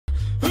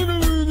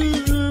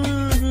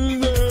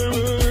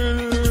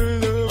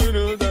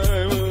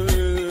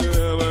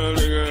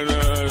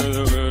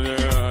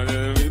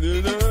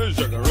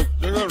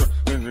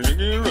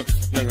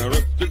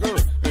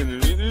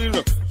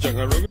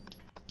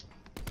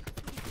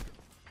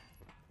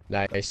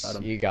Nice.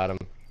 You got him.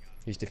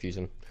 He's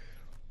defusing.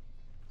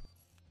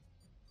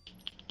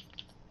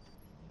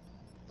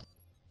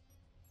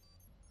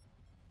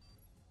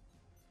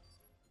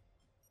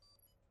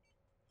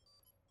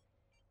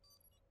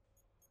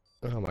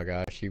 Oh my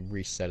gosh, he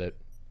reset it.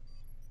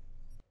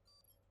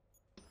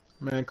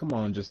 Man, come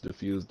on, just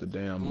defuse the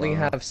damn. Only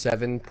have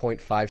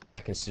 7.5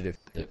 seconds to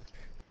defuse it.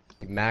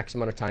 The max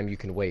amount of time you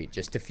can wait.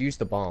 Just defuse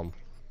the bomb.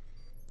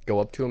 Go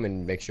up to him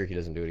and make sure he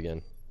doesn't do it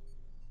again.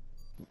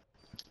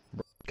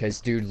 Because,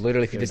 dude,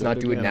 literally, if he does not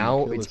do it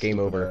now, it's game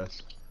over.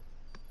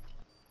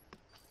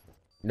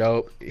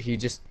 No, he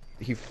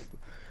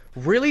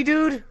really,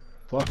 dude?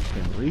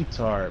 Fucking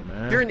retard,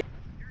 man. You're an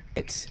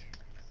idiot.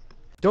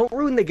 Don't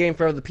ruin the game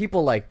for other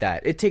people like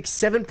that. It takes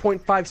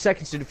 7.5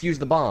 seconds to defuse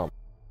the bomb.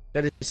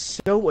 That is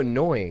so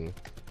annoying.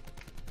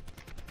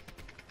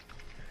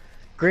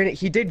 Granted,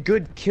 he did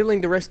good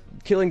killing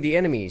the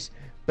enemies,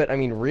 but I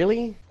mean,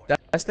 really?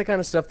 That's the kind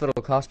of stuff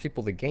that'll cost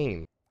people the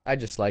game. I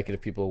just like it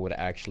if people would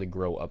actually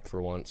grow up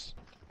for once.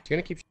 He's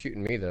gonna keep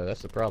shooting me though,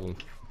 that's the problem.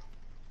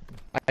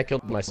 I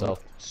killed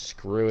myself.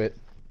 Screw it.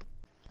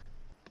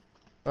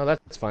 Oh,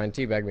 that's fine.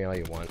 Teabag me all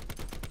you want.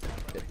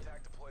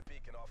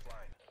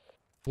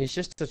 He's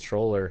just a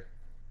troller.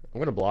 I'm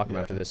gonna block him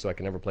after this so I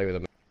can never play with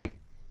him.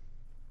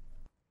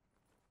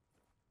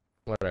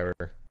 Whatever.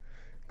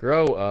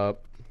 Grow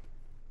up.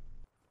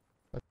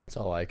 That's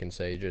all I can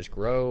say. Just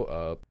grow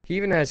up. He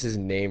even has his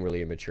name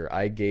really immature.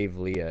 I gave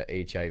Leah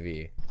HIV.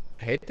 I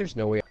hate there's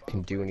no way I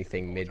can do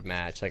anything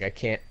mid-match. Like I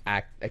can't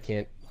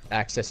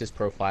access his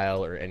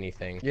profile or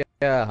anything.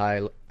 Yeah,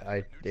 hi,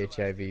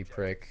 HIV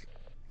prick.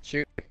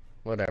 Shoot.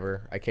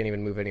 Whatever. I can't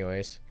even move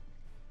anyways.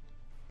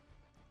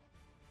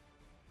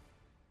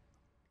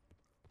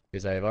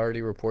 Because I have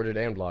already reported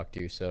and blocked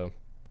you, so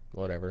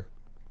whatever.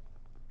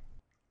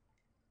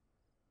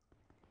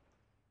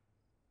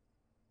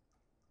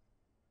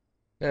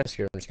 That's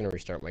good. I'm just gonna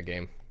restart my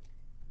game.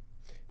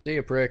 See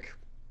ya, prick.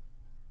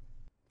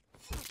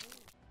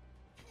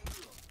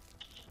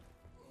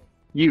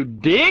 You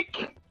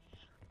dick!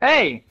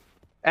 Hey,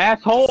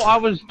 asshole! I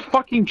was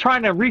fucking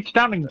trying to reach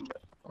down and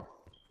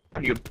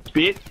you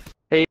bitch.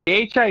 Hey,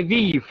 HIV,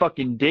 you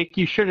fucking dick!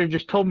 You should have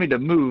just told me to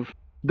move.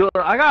 Dude,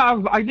 I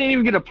didn't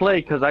even get to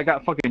play because I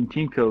got fucking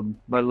team killed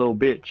by a little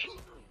bitch.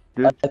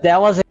 Dude.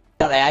 That wasn't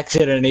an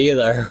accident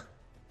either.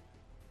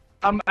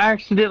 I'm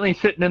accidentally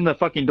sitting in the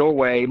fucking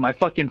doorway, my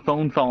fucking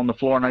phone fell on the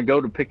floor, and I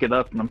go to pick it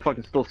up, and I'm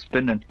fucking still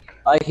spinning.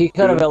 Like, he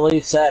could have at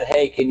least said,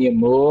 hey, can you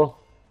move?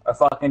 Or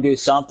fucking do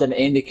something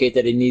to indicate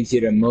that he needs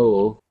you to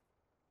move.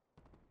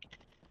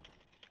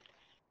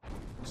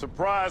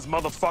 Surprise,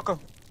 motherfucker!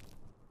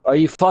 Are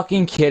you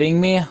fucking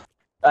kidding me?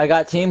 I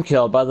got team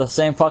killed by the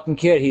same fucking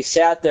kid. He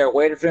sat there,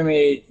 waited for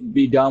me to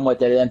be done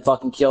with it, and then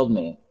fucking killed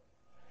me.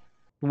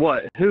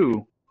 What?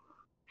 Who?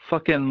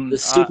 Fucking the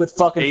stupid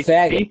fucking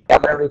faggot.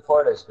 I'm gonna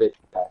report this bitch.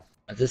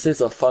 This is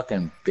a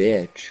fucking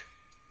bitch.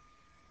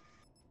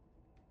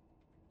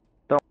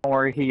 Don't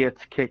worry, he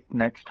gets kicked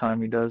next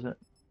time he does it.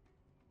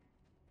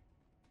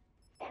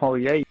 Oh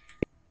yeah.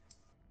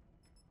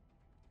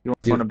 You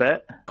want to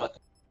bet?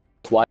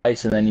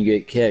 Twice and then you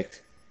get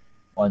kicked.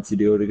 Once you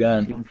do it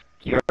again.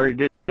 You already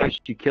did twice.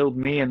 You killed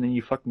me and then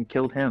you fucking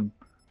killed him.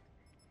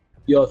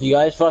 Yo, if you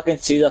guys fucking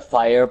see the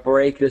fire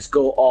break, just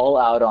go all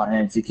out on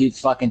him. He keeps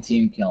fucking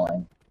team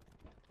killing.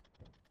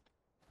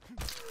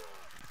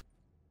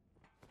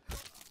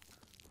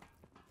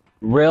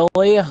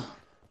 Really?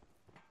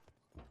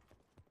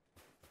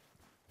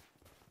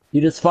 You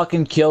just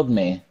fucking killed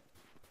me.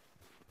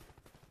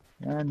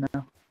 Yeah, no.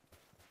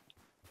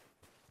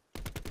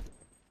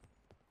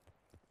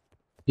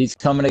 He's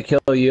coming to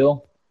kill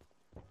you?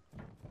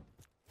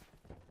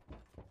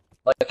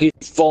 Like, he's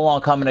full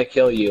on coming to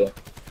kill you.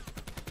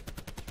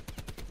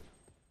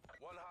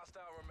 One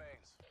hostile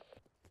remains.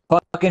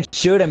 Fucking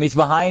shoot him, he's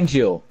behind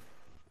you.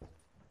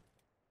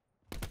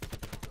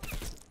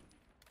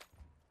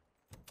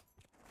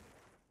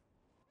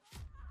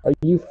 Are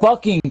you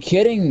fucking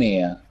kidding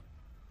me?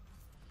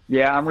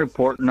 Yeah, I'm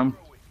reporting him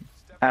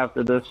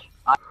after this.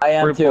 I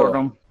am Report too.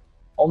 him.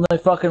 Only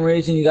fucking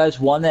reason you guys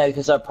won that is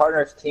because our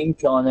partner's team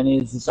killing and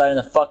he's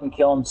deciding to fucking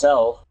kill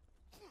himself.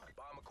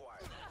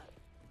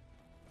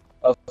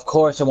 Of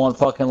course it won't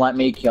fucking let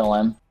me kill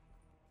him.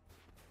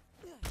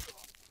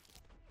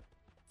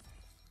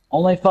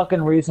 Only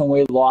fucking reason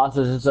we lost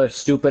is our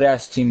stupid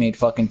ass teammate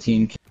fucking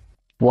team.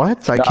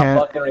 What? I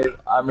can't.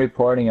 I'm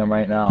reporting him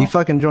right now. He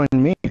fucking joined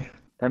me.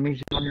 That means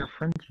he's on your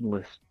friends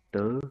list,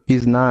 dude.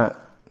 He's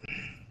not.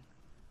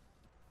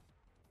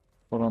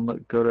 Hold on,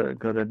 look, go to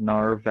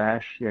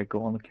Narvash. Yeah,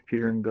 go on the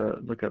computer and go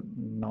look up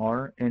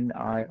Nar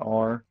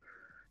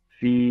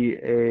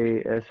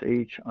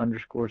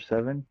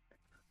NIRVASH_7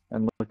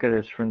 and look at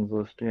his friends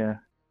list. Yeah.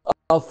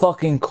 Of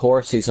fucking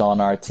course he's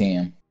on our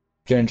team,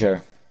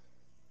 Ginger.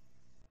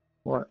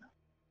 What?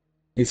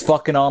 He's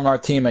fucking on our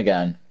team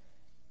again.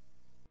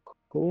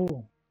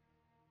 Cool.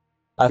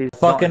 I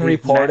fucking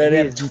reported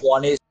him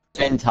 27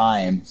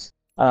 times.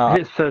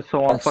 It says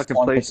so on fucking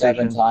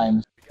 27 PlayStation.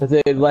 times. Because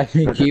they let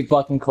me keep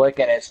fucking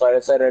clicking it, so I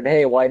decided,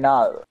 hey, why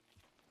not?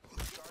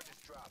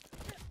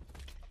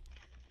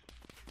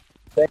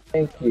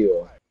 Thank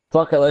you.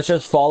 Fuck it, let's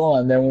just follow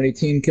him. Then when he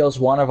team kills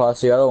one of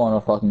us, the other one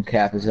will fucking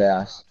cap his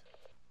ass.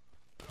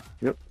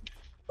 Yep.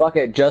 Fuck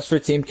it, just for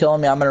team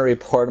killing me, I'm gonna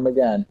report him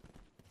again.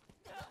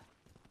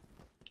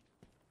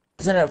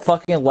 Doesn't it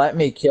fucking let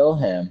me kill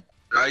him?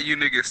 Why you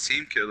niggas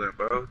team killing,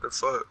 bro? The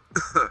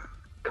fuck?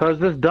 Cause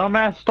this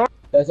dumbass started.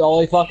 That's all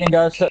he fucking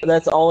does.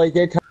 That's all he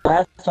did to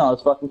last time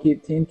was fucking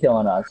keep team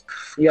killing us.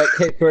 He got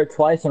kicked for it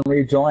twice and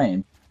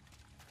rejoined.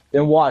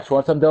 Then watch,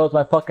 once I'm done with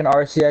my fucking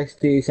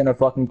RCXD, he's gonna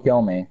fucking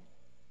kill me.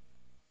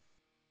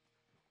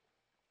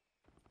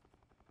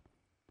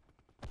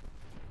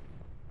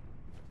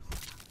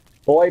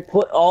 Boy,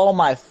 oh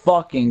my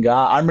fucking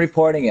god, I'm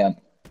reporting him.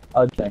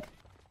 Okay.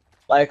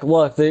 Like,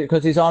 look,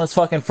 because he's on his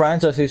fucking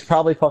friends list, he's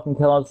probably fucking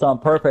killing us on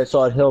purpose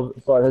so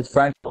that his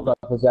friend build up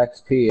his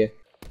XP.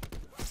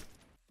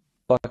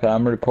 Fuck,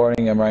 I'm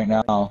reporting him right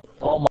now.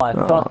 Oh my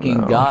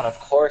fucking god, of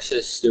course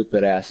his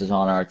stupid ass is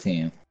on our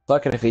team.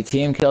 Fuck it, if he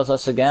team kills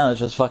us again, let's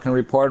just fucking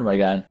report him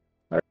again.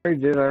 I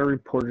already did, I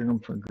reported him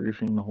for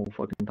griefing the whole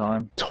fucking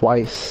time.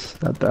 Twice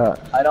at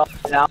that. I don't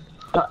now.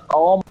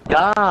 Oh my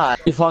god.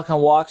 He fucking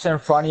walks in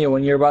front of you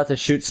when you're about to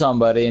shoot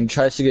somebody and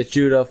tries to get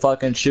you to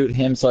fucking shoot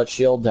him so that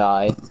she'll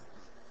die.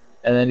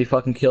 And then he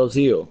fucking kills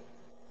you.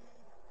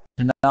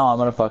 And now I'm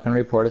gonna fucking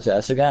report his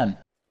ass again.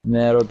 And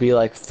then it'll be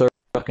like 30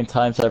 fucking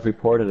times I've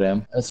reported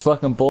him. It's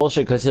fucking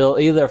bullshit because he'll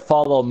either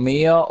follow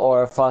Mia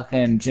or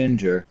fucking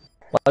Ginger.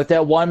 Like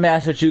that one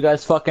match that you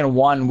guys fucking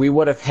won, we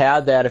would have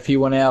had that if he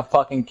wouldn't have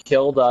fucking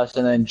killed us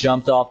and then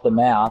jumped off the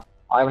map.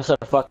 I was gonna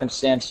fucking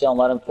stand still and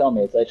let him kill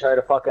me. So I try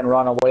to fucking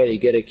run away to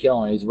get a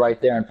kill and he's right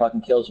there and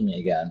fucking kills me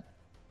again.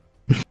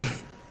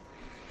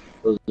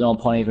 There's no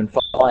point even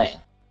fucking playing.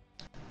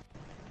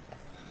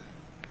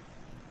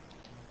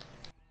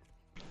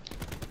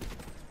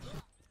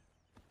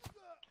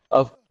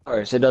 Of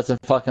course, it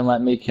doesn't fucking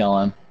let me kill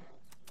him.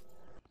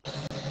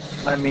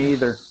 Not me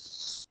either.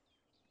 It's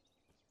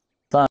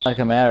not like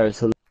it matters,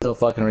 he'll still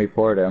fucking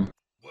report him.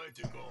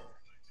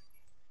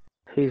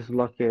 He's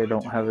lucky I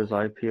don't have his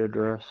IP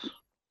address.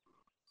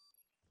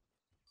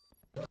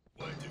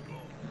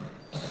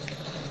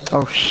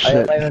 Oh I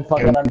shit. don't even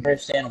fucking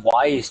understand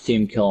why he's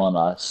team killing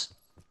us.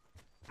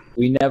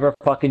 We never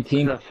fucking He's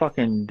team. a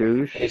fucking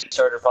douche. He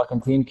started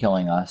fucking team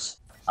killing us.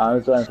 I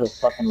was waiting for this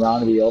fucking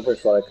round to be over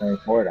so I can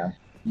report him.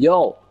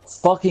 Yo,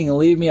 fucking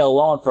leave me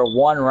alone for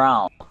one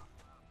round.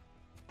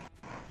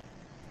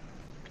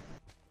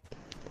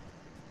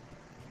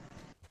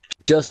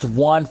 Just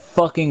one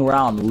fucking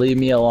round, leave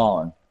me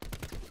alone.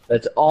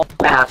 That's all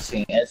I'm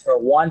asking, is for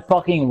one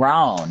fucking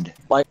round.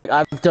 Like,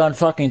 I've done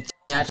fucking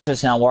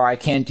matches now where I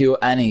can't do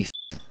anything.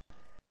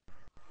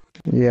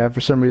 Yeah,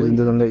 for some reason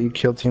doesn't let you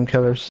kill team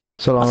killers.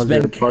 So long as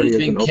your party He's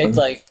isn't been kicked open.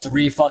 like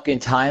 3 fucking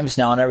times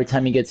now, and every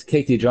time he gets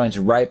kicked, he joins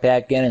right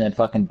back in and then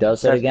fucking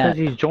does it That's again.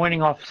 because he's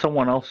joining off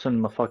someone else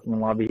in the fucking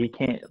lobby. He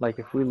can't, like,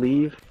 if we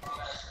leave,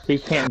 he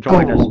can't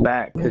join us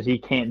back because he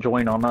can't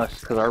join on us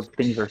because our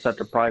things are set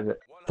to private.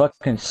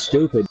 Fucking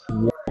stupid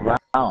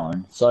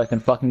round, so I can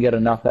fucking get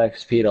enough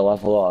XP to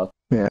level up.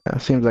 Yeah,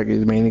 seems like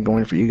he's mainly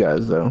going for you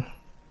guys though.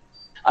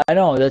 I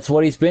know, that's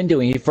what he's been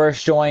doing. He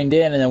first joined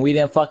in, and then we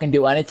didn't fucking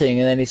do anything,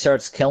 and then he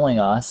starts killing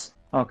us.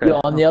 Okay. Yo,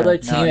 on the other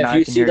team, now if I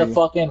you can see hear the you.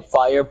 fucking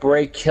fire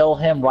break, kill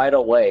him right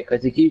away,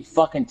 because he keeps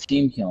fucking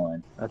team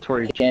killing. That's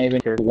where I he can't even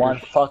do one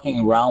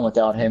fucking round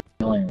without him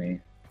killing me.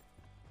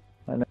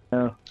 I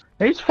know.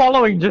 He's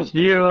following just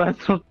you.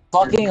 That's what.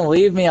 Fucking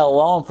leave me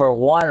alone for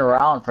one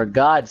round, for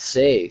God's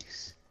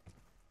sakes.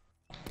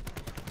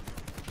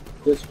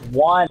 Just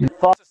one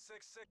fuck.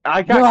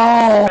 I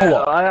got.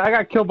 No! I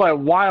got killed by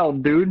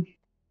Wild, dude.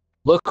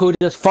 Look who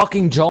just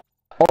fucking joined.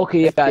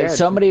 Okay, yeah, Yeah,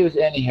 somebody was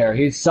in here.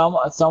 He's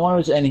someone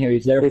who's in here.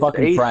 He's their It's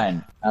fucking Ace.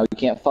 friend. Now we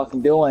can't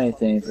fucking do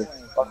anything. It's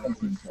just fucking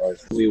team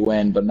killers. We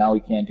win, but now we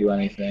can't do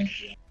anything.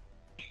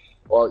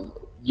 Well,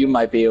 you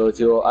might be able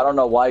to. I don't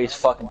know why he's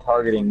fucking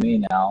targeting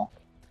me now.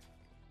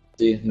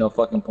 See, no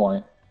fucking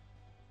point.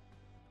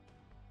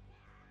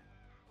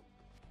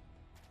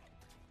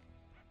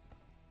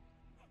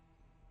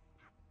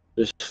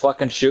 Just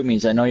fucking shoot me,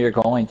 'cause I know you're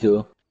going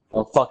to.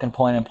 No fucking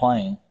point in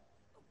playing.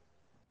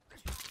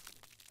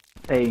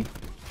 Hey,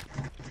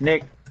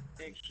 Nick.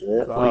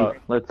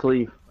 Let's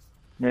leave.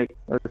 Nick,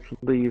 let's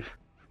leave.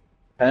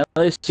 Can I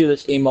at least do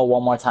this emo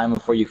one more time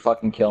before you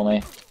fucking kill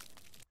me?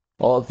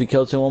 Well, if he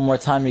kills him one more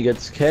time, he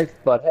gets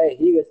kicked, but hey,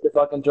 he gets to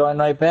fucking join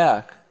right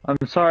back. I'm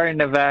sorry,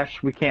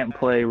 Navash. We can't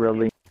play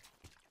really.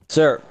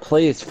 Sir,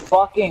 please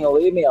fucking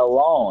leave me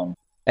alone.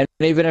 And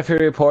even if he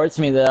reports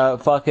me,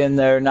 that fucking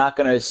they're not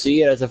gonna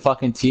see it as a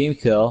fucking team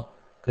kill,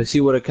 because they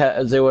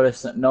would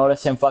have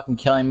noticed him fucking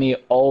killing me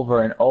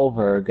over and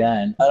over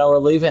again. I know we're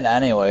leaving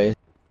anyway.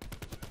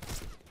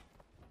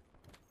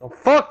 Oh,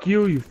 fuck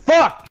you, you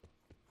fuck!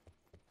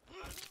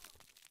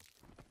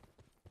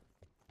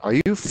 Are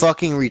you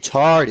fucking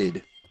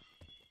retarded?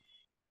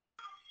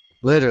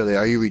 Literally,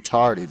 are you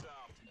retarded?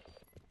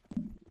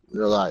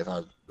 Real life,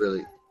 I'm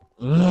really.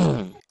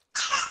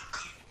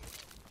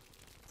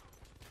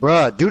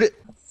 Bruh, dude it.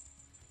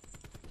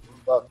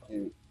 Fuck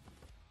you.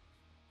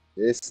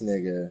 This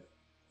nigga.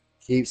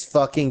 Keeps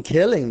fucking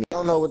killing me. I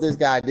don't know what this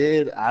guy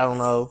did. I don't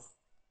know.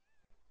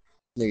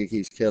 Nigga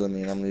keeps killing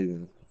me and I'm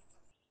leaving.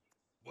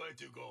 Where'd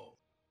you go?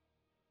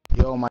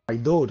 Yo, my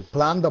dude,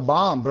 plant the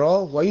bomb,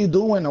 bro. What you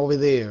doing over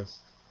there?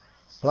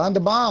 Plant the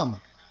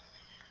bomb.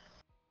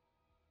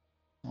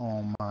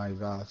 Oh my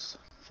gosh.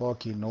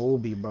 Fucking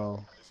Obi,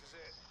 bro.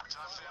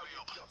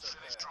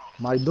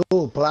 My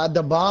dude, plant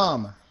the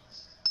bomb.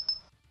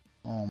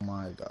 Oh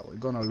my god, we're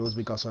gonna lose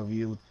because of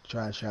you,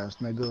 trash ass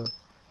nigga.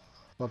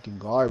 Fucking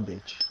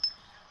garbage.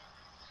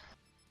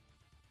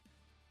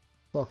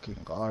 Fucking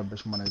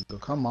garbage, my nigga.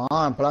 Come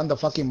on, plant the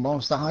fucking bomb.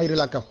 Stop hiding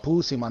like a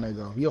pussy, my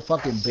nigga. You a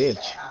fucking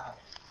bitch.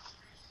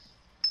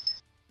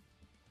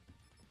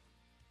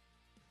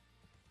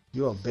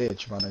 You a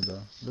bitch, my nigga.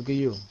 Look at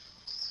you.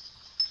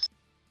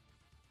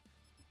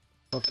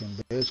 Fucking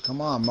bitch.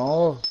 Come on,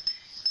 Mo.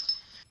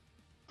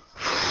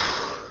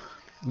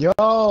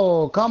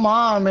 Yo, come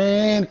on,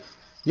 man.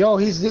 Yo,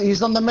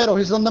 he's on the middle.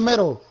 He's on the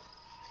middle.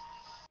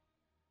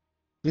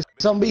 He's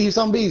on B. He's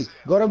on B.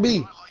 Go to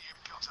B.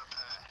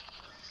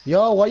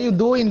 Yo, why you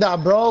doing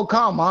that, bro?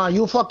 Come on,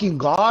 you fucking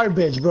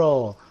garbage,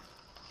 bro.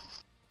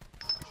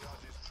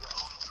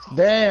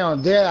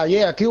 Damn,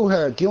 yeah, kill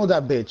her. Kill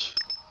that bitch.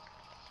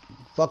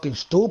 Fucking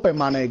stupid,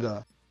 my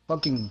nigga.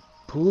 Fucking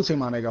pussy,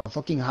 my nigga.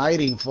 Fucking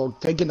hiding, for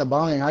taking the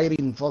bomb and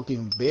hiding,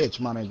 fucking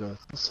bitch, my nigga.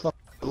 That's fucking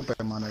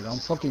stupid, my nigga. I'm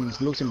fucking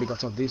losing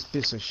because of this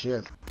piece of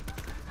shit.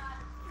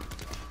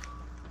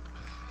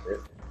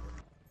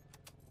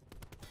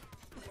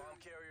 Bomb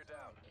carrier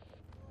down.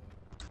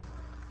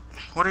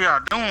 What are y'all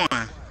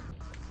doing?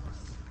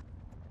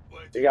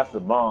 They got the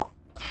bomb.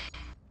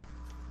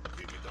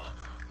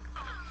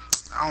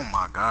 Oh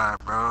my god,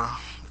 bro.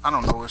 I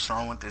don't know what's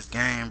wrong with this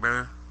game,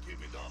 bro.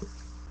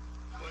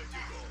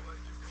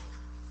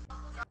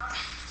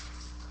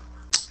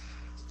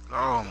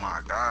 Oh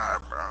my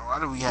god, bro. Why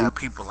do we have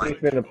people like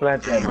He's finna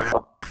plant that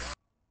bomb.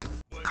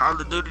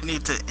 Call of Duty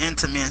need to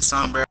implement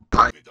something, bro.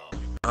 Like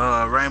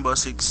Rainbow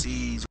Six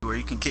Siege, where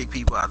you can kick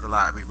people out the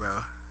lobby,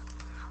 bro.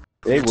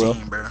 They Your will.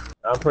 team, bro.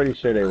 I'm pretty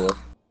sure they will.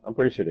 I'm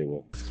pretty sure they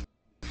will.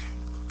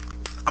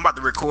 I'm about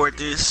to record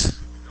this.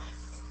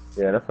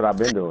 Yeah, that's what I've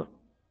been doing.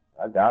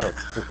 I got him.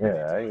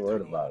 Yeah, I ain't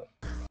worried about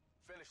it.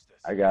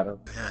 I got him.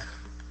 Yeah.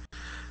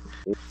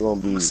 It's gonna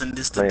be Send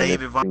this to playing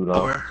David this too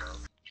long. Vondor.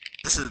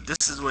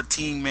 This is what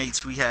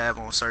teammates we have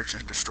on Search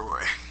and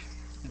Destroy.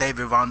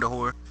 David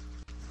Vondor.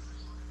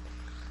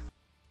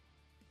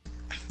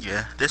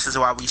 Yeah, this is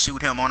why we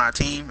shoot him on our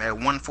team at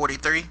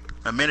 1:43,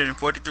 a minute and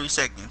 43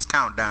 seconds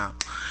countdown.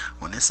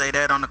 When they say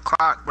that on the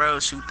clock, bro,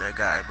 shoot that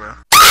guy, bro.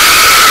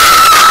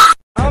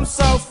 I'm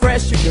so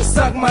fresh, you can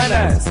suck my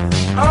nuts.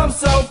 I'm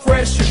so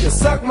fresh, you can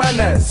suck my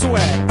nuts.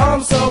 Swag.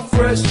 I'm so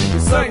fresh, you can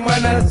suck my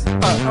nuts.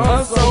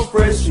 I'm so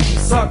fresh, you can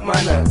suck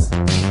my nuts.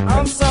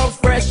 I'm so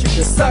fresh, you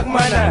can suck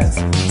my nuts.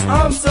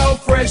 I'm so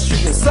fresh, you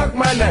can suck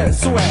my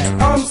nuts.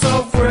 Swag. I'm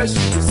so fresh,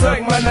 you can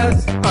suck my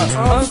nuts.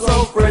 I'm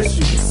so fresh,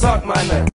 you can suck my nuts.